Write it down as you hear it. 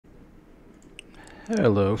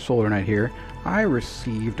Hello, SolarKnight here. I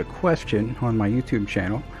received a question on my YouTube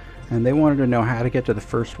channel, and they wanted to know how to get to the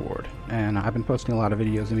First Ward. And I've been posting a lot of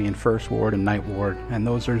videos of me in First Ward and Night Ward, and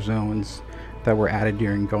those are zones that were added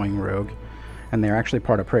during Going Rogue, and they're actually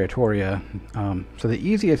part of Praetoria. So the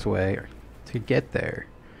easiest way to get there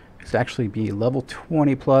is to actually be level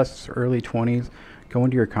 20 plus, early 20s, go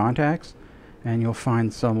into your contacts, and you'll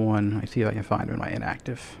find someone. I see if I can find him in my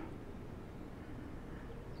inactive.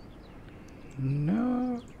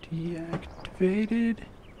 No, deactivated.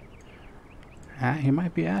 He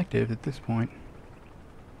might be active at this point.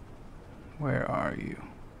 Where are you?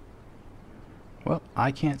 Well,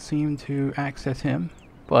 I can't seem to access him,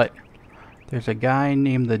 but there's a guy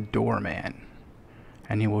named the Doorman,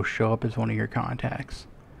 and he will show up as one of your contacts.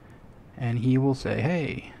 And he will say,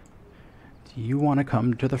 hey, do you want to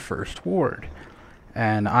come to the First Ward?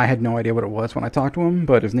 And I had no idea what it was when I talked to him,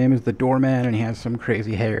 but his name is the Doorman, and he has some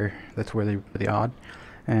crazy hair that's really odd.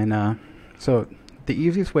 And so the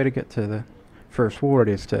easiest way to get to the First Ward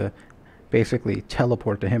is to basically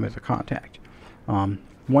teleport to him as a contact.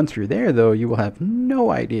 Once you're there, though, you will have no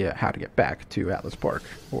idea how to get back to Atlas Park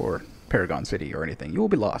or Paragon City or anything. You will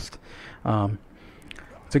be lost.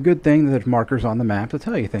 It's a good thing that there's markers on the map to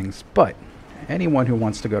tell you things, but anyone who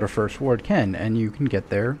wants to go to First Ward can, and you can get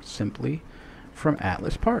there simply from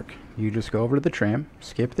Atlas Park. You just go over to the tram,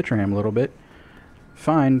 skip the tram a little bit,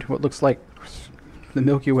 find what looks like the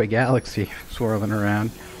Milky Way galaxy swirling around,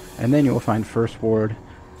 and then you will find First Ward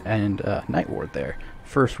and Night Ward there.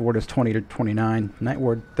 First Ward is 20 to 29, Night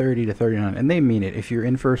Ward 30 to 39, and they mean it. If you're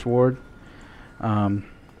in First Ward,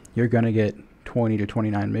 you're going to get 20 to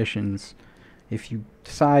 29 missions. If you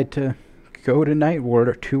decide to go to Night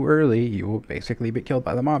Ward too early, you will basically be killed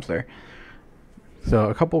by the mobs there.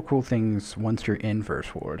 So a couple cool things once you're in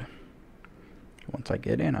First Ward. Once I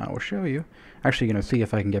get in, I will show you. Actually, going to see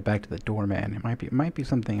if I can get back to the Doorman. It might be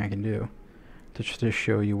something I can do to just to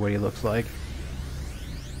show you what he looks like.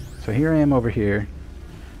 So here I am over here,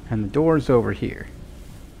 and the door's over here.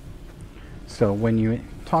 So when you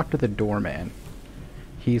talk to the Doorman,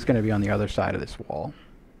 he's going to be on the other side of this wall.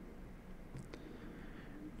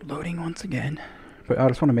 Loading once again. But I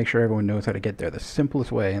just want to make sure everyone knows how to get there. The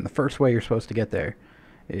simplest way, and the first way you're supposed to get there,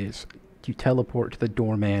 is to teleport to the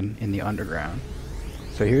Doorman in the underground.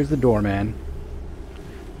 So here's the Doorman,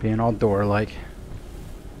 being all door-like.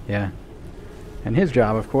 Yeah. And his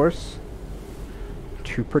job, of course,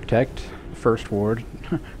 to protect First Ward,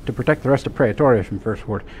 to protect the rest of Praetoria from First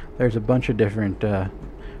Ward. There's a bunch of different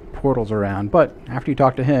portals around, but after you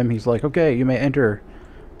talk to him, he's like, okay, you may enter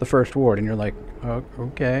the First Ward, and you're like, oh,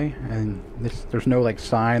 okay. And there's no like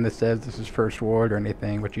sign that says this is First Ward or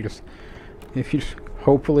anything, but if you just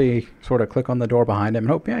hopefully sort of click on the door behind him and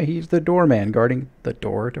hope, yeah, he's the Doorman guarding the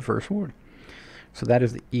door to First Ward. So that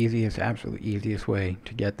is the easiest, absolute easiest way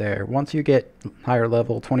to get there. Once you get higher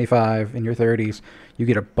level, 25 in your 30s, you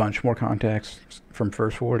get a bunch more contacts from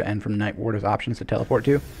First Ward and from Night Ward as options to teleport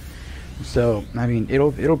to. So I mean,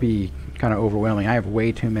 it'll be kind of overwhelming. I have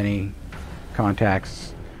way too many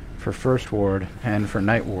contacts for First Ward and for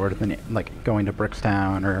Night Ward than like going to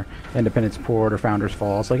Brickstown or Independence Port or Founders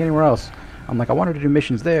Falls, like anywhere else. I'm like, I wanted to do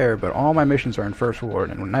missions there, but all my missions are in First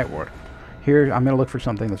Ward and Night Ward. Here, I'm going to look for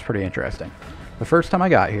something that's pretty interesting. The first time I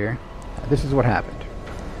got here, this is what happened.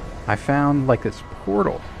 I found like this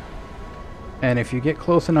portal, and if you get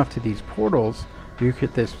close enough to these portals, you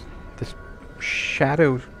get this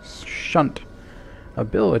shadow shunt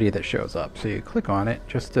ability that shows up. So you click on it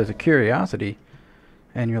just as a curiosity,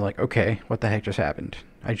 and you're like, okay, what the heck just happened?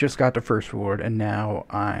 I just got to First Ward, and now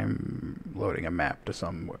I'm loading a map to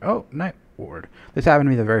somewhere. Oh, Night Ward. This happened to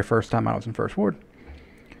me the very first time I was in First Ward.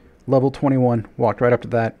 Level 21, walked right up to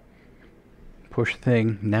that, push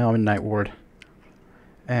thing, now I'm in Night Ward.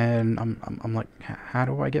 And I'm like, how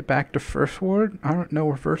do I get back to First Ward? I don't know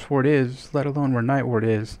where First Ward is, let alone where Night Ward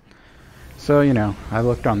is. So, you know, I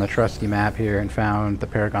looked on the trusty map here and found the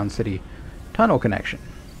Paragon City tunnel connection.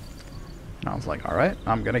 And I was like, alright,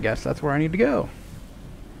 I'm gonna guess that's where I need to go.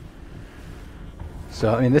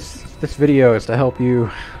 So, I mean, this video is to help you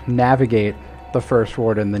navigate the First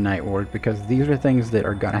Ward and the Night Ward, because these are things that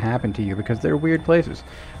are gonna happen to you because they're weird places.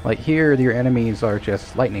 Like here, your enemies are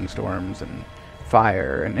just lightning storms and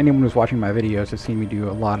fire, and anyone who's watching my videos has seen me do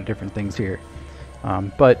a lot of different things here.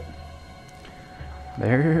 But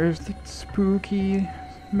there's the spooky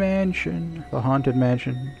mansion, the haunted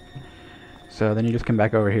mansion. So then you just come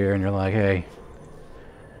back over here and you're like, hey,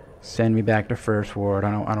 send me back to First Ward.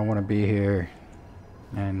 I don't want to be here.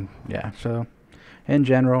 And yeah, so in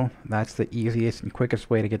general, that's the easiest and quickest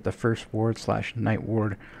way to get the First Ward / Night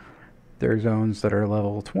Ward. There are zones that are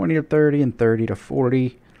level 20 to 30 and 30 to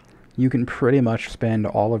 40. you can pretty much spend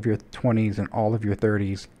all of your 20s and all of your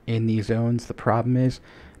 30s in these zones. The problem is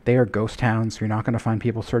they are ghost towns, so you're not going to find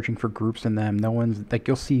people searching for groups in them. No one's, like,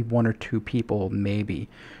 you'll see 1 or 2 people maybe.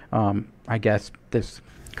 I guess this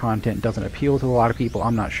content doesn't appeal to a lot of people,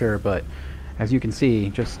 I'm not sure, but as you can see,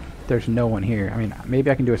 just there's no one here. I mean, maybe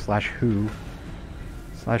I can do a /who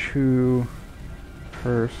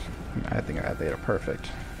first. I think I had that perfect.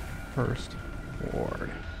 First ward,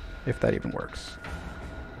 if that even works.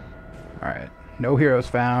 Alright, no heroes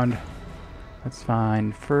found. Let's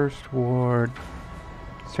find first ward.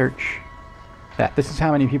 Search. Yeah, this is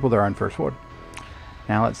how many people there are in first ward.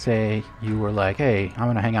 Now let's say you were like, hey, I'm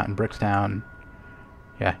gonna hang out in Brickstown.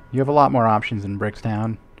 Yeah, you have a lot more options in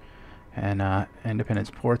Brickstown. And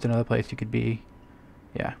Independence Port's another place you could be.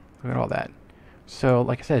 Yeah, look at all that. So,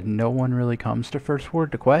 like I said, no one really comes to first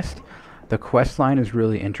ward to quest. The quest line is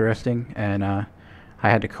really interesting, and I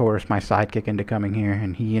had to coerce my sidekick into coming here,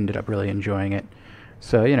 and he ended up really enjoying it.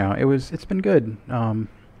 So, you know, it's been good.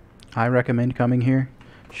 I recommend coming here,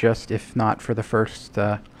 just if not for the first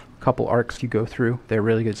couple arcs you go through. They're a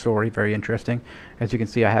really good story, very interesting. As you can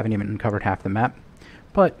see, I haven't even uncovered half the map.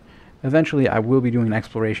 But eventually I will be doing an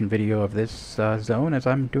exploration video of this zone, as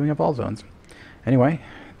I'm doing of all zones. Anyway,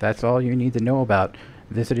 that's all you need to know about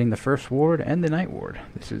visiting the first ward and the night ward.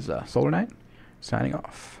 This is SolarKnight, signing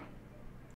off.